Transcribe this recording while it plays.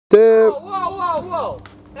2. Whoa, whoa, whoa, whoa.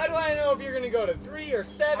 How do I know if you're going to go to 3 or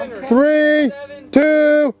 7 or 3, 7?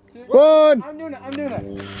 2, 1. I'm doing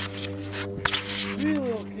it. 3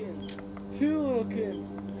 little kids, 2 little kids,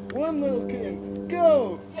 1 little kid.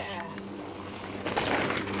 Go! Yeah!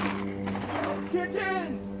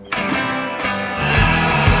 Kittens!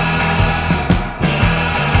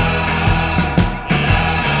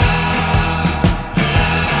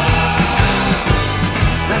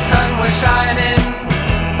 The sun was shining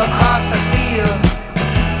across the field,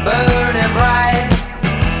 burning bright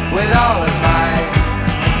with all its might.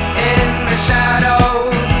 In the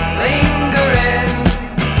shadows, lingering,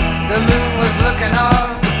 the moon was looking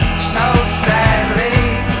on so sadly.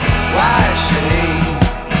 Why should he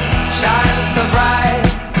shine so bright?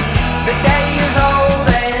 The day is old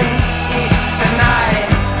and it's the night.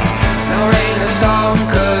 No rain or storm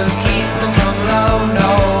could keep him from love,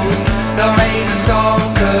 no. No rain or storm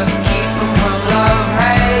could keep him from love.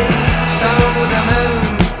 Hey, so the moon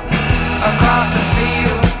across the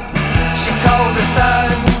field, she told the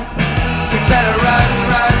sun, you better run,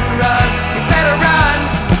 run, run. You better run.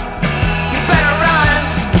 You better run.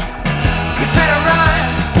 You better run.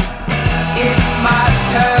 It's my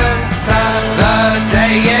turn, son. The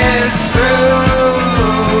day is through.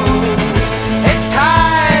 It's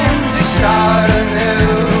time to start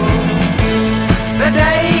anew. The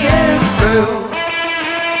day is through.